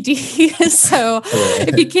OCD. So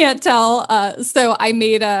if you can't tell, so I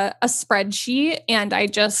made a spreadsheet and I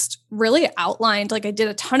just really outlined, like I did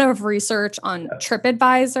a ton of research on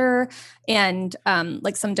TripAdvisor and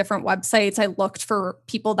like some different websites. I looked for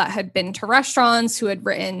people that had been to restaurants, who had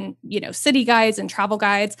written, city guides and travel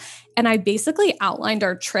guides. And I basically outlined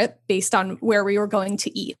our trip based on where we were going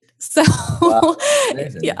to eat. So wow,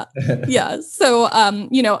 yeah. So,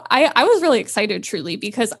 I was really excited, truly,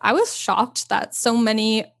 because I was shocked that so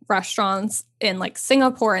many restaurants in like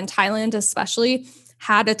Singapore and Thailand, especially,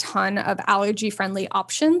 had a ton of allergy friendly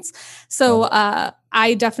options. So,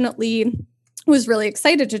 I definitely was really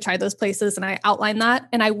excited to try those places, and I outlined that.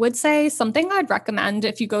 And I would say something I'd recommend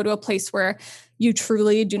if you go to a place where you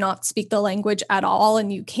truly do not speak the language at all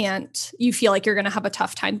and you feel like you're going to have a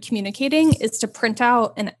tough time communicating, is to print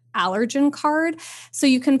out an allergen card. So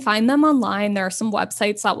you can find them online. There are some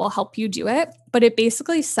websites that will help you do it, but it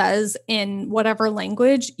basically says in whatever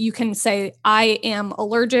language you can say, I am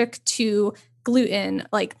allergic to gluten.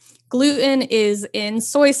 Like, gluten is in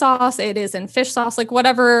soy sauce, it is in fish sauce, like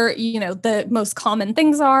whatever, the most common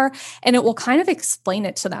things are, and it will kind of explain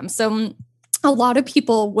it to them. So a lot of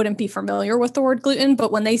people wouldn't be familiar with the word gluten,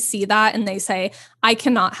 but when they see that and they say, I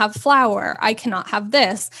cannot have flour, I cannot have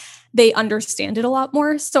this, they understand it a lot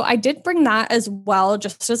more. So I did bring that as well,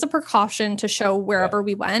 just as a precaution to show wherever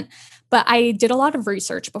we went. But I did a lot of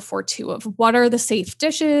research before too, of what are the safe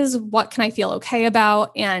dishes? What can I feel okay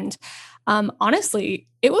about? And honestly,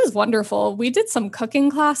 it was wonderful. We did some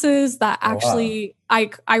cooking classes that actually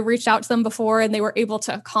I reached out to them before, and they were able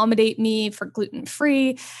to accommodate me for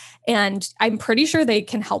gluten-free. And I'm pretty sure they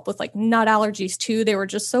can help with like nut allergies too. They were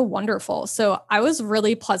just so wonderful. So I was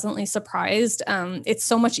really pleasantly surprised. It's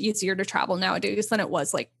so much easier to travel nowadays than it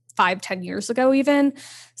was like 5-10 years ago even.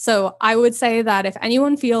 So I would say that if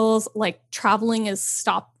anyone feels like traveling is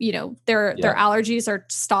their allergies are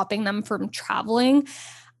stopping them from traveling,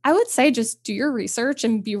 I would say just do your research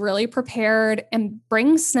and be really prepared and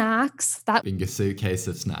bring snacks. Bring a suitcase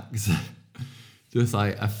of snacks. Just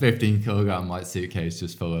like a 15 kilogram like suitcase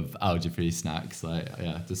just full of allergy-free snacks.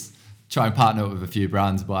 Just try and partner up with a few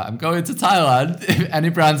brands. But I'm going to Thailand. If any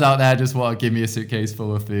brands out there just want to give me a suitcase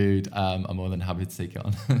full of food, I'm more than happy to take it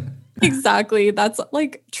on. Exactly. That's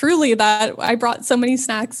like truly that. I brought so many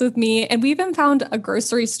snacks with me, and we even found a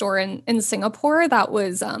grocery store in Singapore that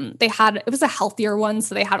was, it was a healthier one.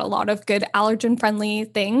 So they had a lot of good allergen friendly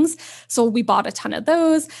things. So we bought a ton of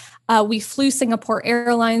those. We flew Singapore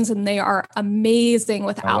Airlines, and they are amazing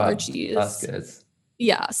with allergies. Wow. That's good.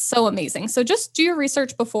 Yeah, so amazing. So just do your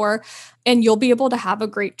research before, and you'll be able to have a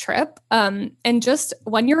great trip. And just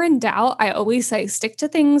when you're in doubt, I always say stick to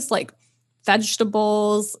things like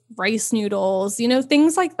vegetables, rice noodles,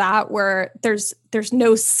 things like that, where there's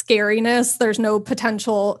no scariness, there's no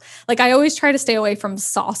potential. Like, I always try to stay away from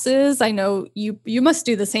sauces. I know you must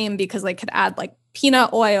do the same, because they could add like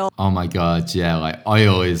peanut oil. Oh my God. Yeah. Like,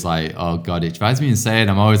 oil is like, oh God, it drives me insane.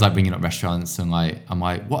 I'm always like bringing up restaurants and I'm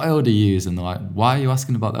like, what oil do you use? And they're like, why are you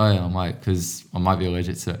asking about the oil? I'm like, because I might be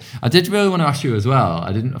allergic to it. I did really want to ask you as well.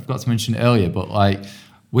 I forgot to mention it earlier, but like,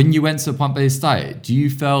 when you went to a plant-based diet, do you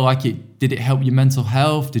feel like did it help your mental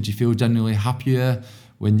health? Did you feel genuinely happier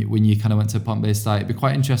when you kind of went to a plant-based diet? It'd be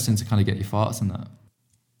quite interesting to kind of get your thoughts on that.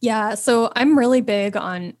 Yeah, so I'm really big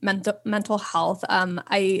on mental health.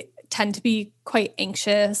 I tend to be quite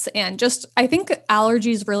anxious, and I think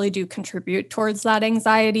allergies really do contribute towards that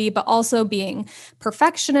anxiety, but also being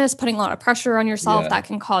perfectionist, putting a lot of pressure on yourself, that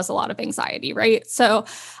can cause a lot of anxiety, right? So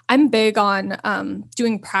I'm big on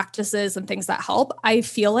doing practices and things that help. I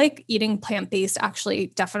feel like eating plant-based actually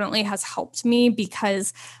definitely has helped me,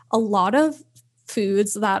 because a lot of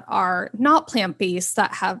foods that are not plant-based,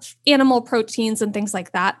 that have animal proteins and things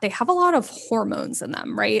like that, they have a lot of hormones in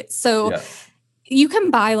them, right? So you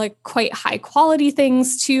can buy like quite high quality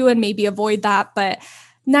things too, and maybe avoid that. But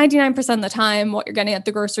 99% of the time, what you're getting at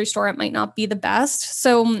the grocery store, it might not be the best.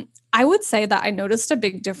 So I would say that I noticed a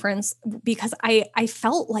big difference, because I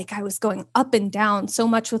felt like I was going up and down so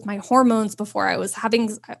much with my hormones before. I was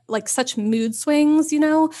having like such mood swings,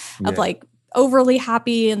 of like overly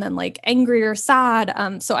happy and then like angry or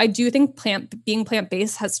sad. So I do think being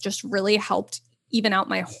plant-based has just really helped even out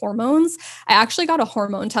my hormones. I actually got a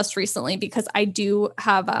hormone test recently because I do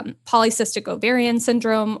have polycystic ovarian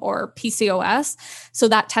syndrome, or PCOS. So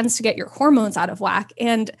that tends to get your hormones out of whack.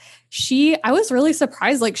 And I was really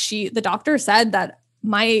surprised. Like the doctor said that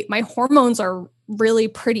my hormones are really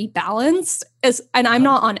pretty balanced, and I'm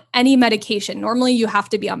not on any medication. Normally you have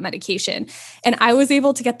to be on medication. And I was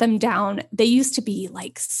able to get them down. They used to be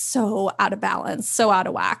like so out of balance, so out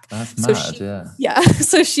of whack. That's so mad, yeah.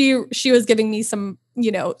 So she was giving me some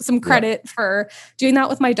credit for doing that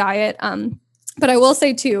with my diet. But I will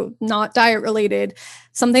say too, not diet related,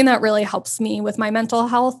 something that really helps me with my mental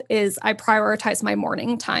health is I prioritize my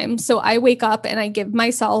morning time. So I wake up and I give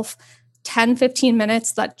myself 10, 15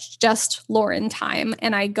 minutes, that's just Lauren time.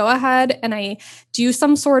 And I go ahead and I do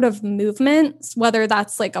some sort of movement, whether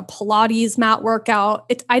that's like a Pilates mat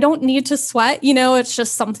workout. I don't need to sweat, it's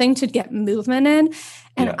just something to get movement in.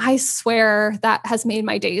 And I swear that has made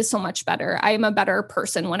my days so much better. I am a better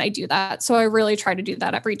person when I do that. So I really try to do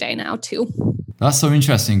that every day now too. That's so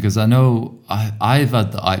interesting, because I know I've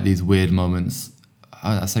had like these weird moments.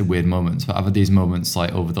 I say weird moments, but I've had these moments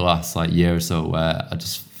like over the last like year or so where I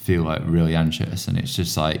just feel like really anxious, and it's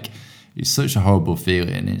just like, it's such a horrible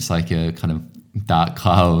feeling. It's like a kind of dark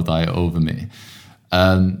cloud like over me.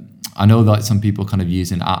 I know that some people kind of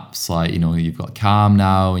using apps like, you've got Calm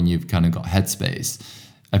now and you've kind of got Headspace.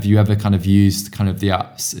 Have you ever kind of used kind of the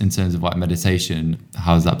apps in terms of like meditation?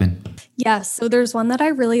 How's that been? Yes. So there's one that I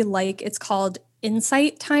really like. It's called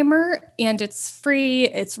Insight Timer, and it's free.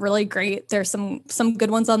 It's really great. There's some good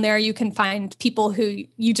ones on there. You can find people who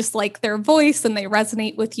you just like their voice and they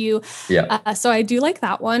resonate with you. Yeah. So I do like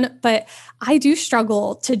that one, but I do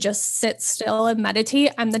struggle to just sit still and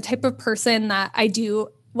meditate. I'm the type of person that I do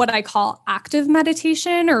what I call active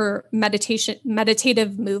meditation or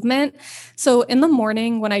meditative movement. So in the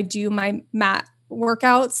morning when I do my mat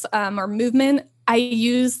workouts or movement,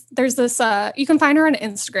 there's this, you can find her on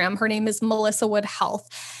Instagram. Her name is Melissa Wood Health.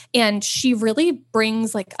 And she really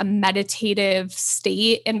brings like a meditative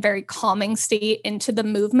state and very calming state into the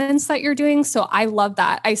movements that you're doing. So I love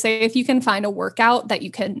that. I say, if you can find a workout that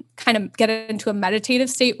you can kind of get into a meditative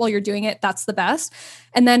state while you're doing it, that's the best.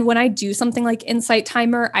 And then when I do something like Insight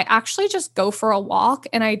Timer, I actually just go for a walk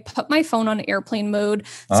and I put my phone on airplane mode.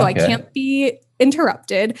 So I can't be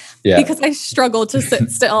interrupted because I struggle to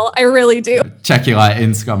sit still. I really do. Check your like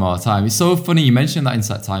Instagram all the time. It's so funny you mentioned that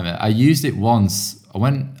Insight Timer. I used it once. I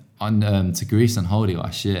went on to Greece on holiday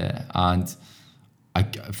last year, and I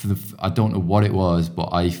don't know what it was, but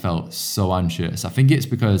I felt so anxious. I think it's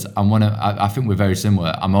because I think we're very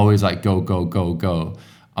similar. I'm always like go, go, go, go.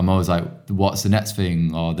 I'm always like, what's the next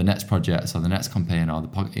thing, or the next project, or the next campaign, or the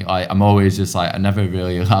podcast. I'm always just like, I never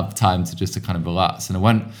really have time to kind of relax. And I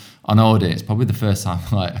went on holiday. It's probably the first time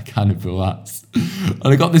like I kind of relaxed, and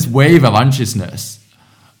I got this wave of anxiousness,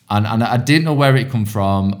 and I didn't know where it come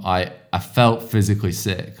from. I felt physically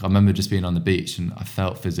sick. I remember just being on the beach and I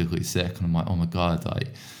felt physically sick, and I'm like, oh my God, like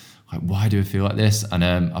why do I feel like this? And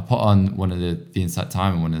I put on one of the Insight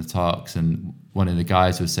Timer in one of the talks, and one of the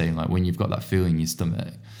guys was saying like, when you've got that feeling in your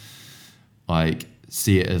stomach, like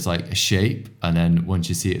see it as like a shape, and then once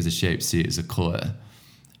you see it as a shape, see it as a color,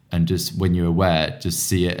 and just when you're aware, just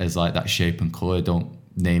see it as like that shape and color. Don't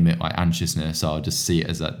name it like anxiousness, or just see it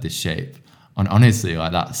as like this shape. And honestly,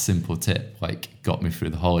 like that simple tip like got me through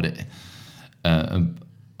the holiday.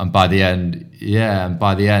 And by the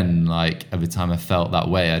end, like every time I felt that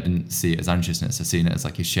way, I didn't see it as anxiousness. I seen it as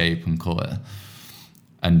like a shape and color,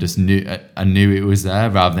 and just knew it was there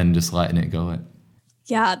rather than just letting it go.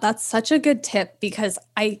 Yeah, that's such a good tip, because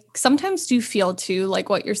I sometimes do feel too, like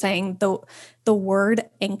what you're saying, the word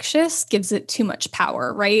anxious gives it too much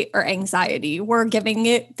power, right? Or anxiety. We're giving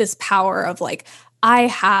it this power of like, I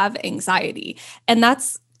have anxiety. And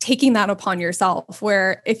that's taking that upon yourself,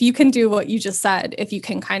 where if you can do what you just said, if you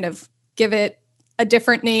can kind of give it a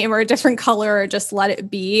different name or a different color, or just let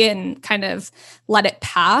it be and kind of let it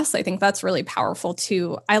pass, I think that's really powerful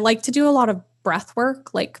too. I like to do a lot of breath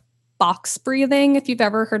work, like box breathing, if you've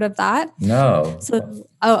ever heard of that. No.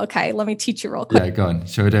 Okay. Let me teach you real quick. Yeah, go on.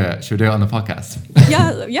 Should we do it on the podcast?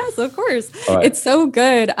 Yes, of course. Right. It's so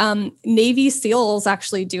good. Navy SEALs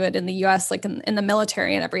actually do it in the US, like in the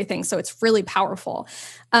military and everything. So it's really powerful.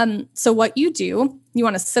 So what you do, you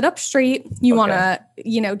want to sit up straight. You want to,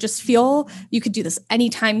 just feel, you could do this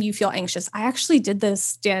anytime you feel anxious. I actually did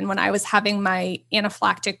this, Dan, when I was having my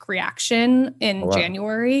anaphylactic reaction in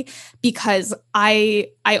January, because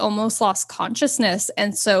I almost lost consciousness.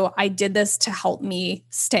 And so I did this to help me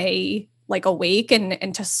stay like awake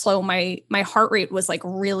and to slow my heart rate was like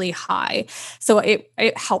really high. So it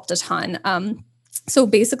helped a ton. So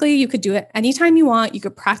basically you could do it anytime you want. You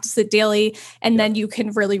could practice it daily, and then you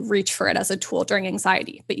can really reach for it as a tool during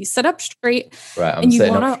anxiety. But you sit up straight. Right. I'm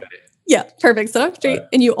sitting up straight. Yeah, perfect. Sit up straight. Right.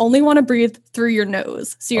 And you only want to breathe through your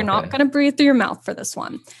nose. So you're not going to breathe through your mouth for this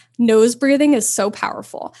one. Nose breathing is so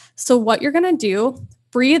powerful. So what you're going to do,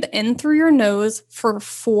 breathe in through your nose for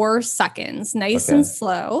 4 seconds, nice and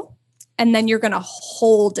slow. And then you're going to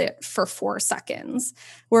hold it for 4 seconds.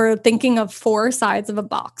 We're thinking of 4 sides of a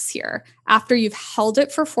box here. After you've held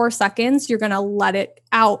it for 4 seconds, you're going to let it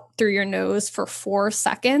out through your nose for 4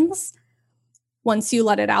 seconds. Once you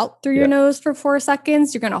let it out through your nose for 4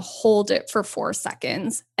 seconds, you're going to hold it for 4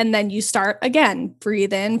 seconds. And then you start again,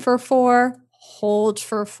 breathe in for 4, hold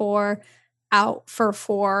for 4, out for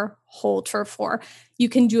 4, hold for 4. You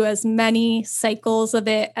can do as many cycles of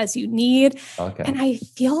it as you need. Okay. And I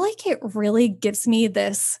feel like it really gives me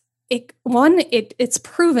this, it's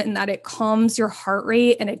proven that it calms your heart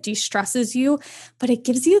rate and it de-stresses you, but it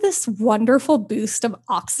gives you this wonderful boost of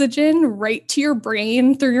oxygen right to your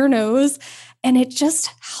brain through your nose. And it just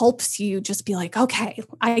helps you just be like, okay,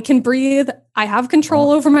 I can breathe. I have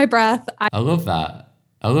control over my breath. I love that.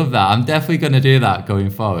 I'm definitely going to do that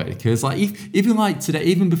going forward, because like even like today,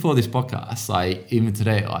 even before this podcast, like even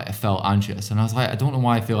today, like I felt anxious and I was like, I don't know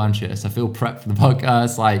why I feel anxious. I feel prepped for the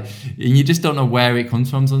podcast, like, and you just don't know where it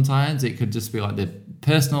comes from sometimes. It could just be like the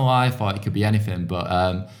personal life, or it could be anything.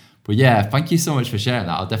 But yeah, thank you so much for sharing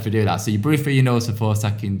that. I'll definitely do that. So you breathe through your nose for 4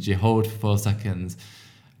 seconds, you hold for 4 seconds,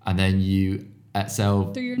 and then you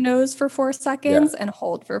exhale through your nose for 4 seconds and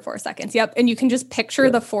hold for 4 seconds. Yep. And you can just picture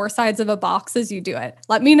the 4 sides of a box as you do it.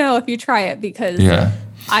 Let me know if you try it, because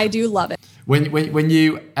I do love it. When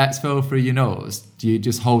you exhale through your nose, do you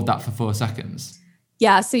just hold that for 4 seconds?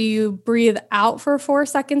 Yeah. So you breathe out for 4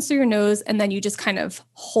 seconds through your nose, and then you just kind of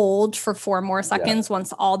hold for 4 more seconds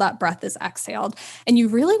once all that breath is exhaled. And you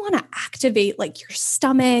really want to activate like your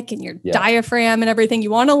stomach and your diaphragm and everything.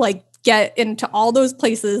 You want to like get into all those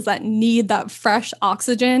places that need that fresh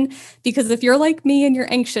oxygen, because if you're like me and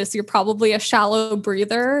you're anxious, you're probably a shallow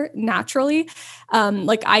breather naturally.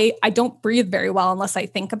 Like I don't breathe very well unless I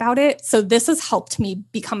think about it. So this has helped me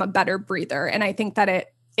become a better breather. And I think that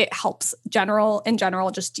it helps in general,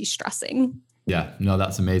 just de-stressing. Yeah, no,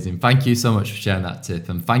 that's amazing. Thank you so much for sharing that tip.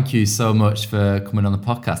 And thank you so much for coming on the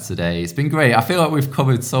podcast today. It's been great. I feel like we've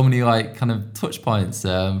covered so many like kind of touch points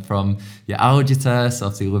from your allergy test,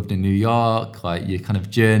 obviously you lived in New York, like your kind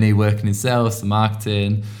of journey working in sales to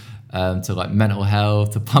marketing, to like mental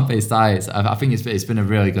health, to plant-based diets. I think it's been a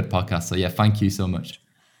really good podcast. So yeah, thank you so much.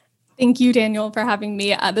 Thank you, Daniel, for having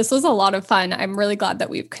me. This was a lot of fun. I'm really glad that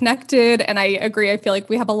we've connected. And I agree. I feel like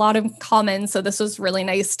we have a lot in common. So this was really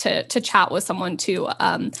nice to chat with someone too.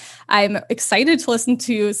 I'm excited to listen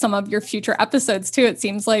to some of your future episodes too. It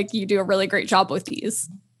seems like you do a really great job with these.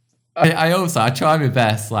 I try my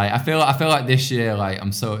best. Like I feel like this year, like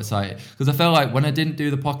I'm so excited, because I felt like when I didn't do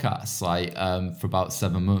the podcast, like for about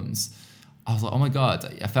 7 months, I was like, oh my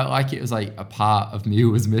God, I felt like it was like a part of me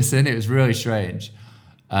was missing. It was really strange.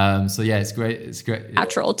 So yeah, it's great. It's great.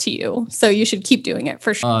 Natural to you. So you should keep doing it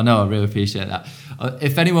for sure. Oh no, I really appreciate that.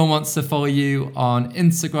 If anyone wants to follow you on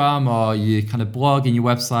Instagram or you kind of blog in your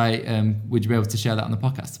website, would you be able to share that on the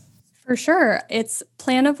podcast? For sure. It's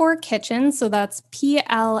Planivore Kitchen. So that's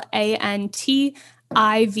PLANTIVORE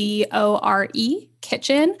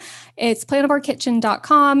Kitchen. It's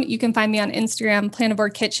planivorekitchen.com. You can find me on Instagram,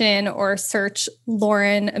 Planivore Kitchen, or search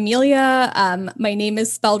Lauren Amelia. My name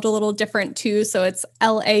is spelled a little different too. So it's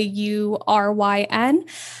LAURYN.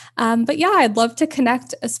 But yeah, I'd love to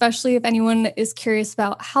connect, especially if anyone is curious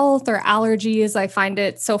about health or allergies. I find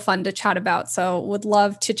it so fun to chat about. So would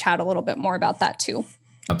love to chat a little bit more about that too.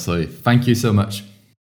 Absolutely. Thank you so much.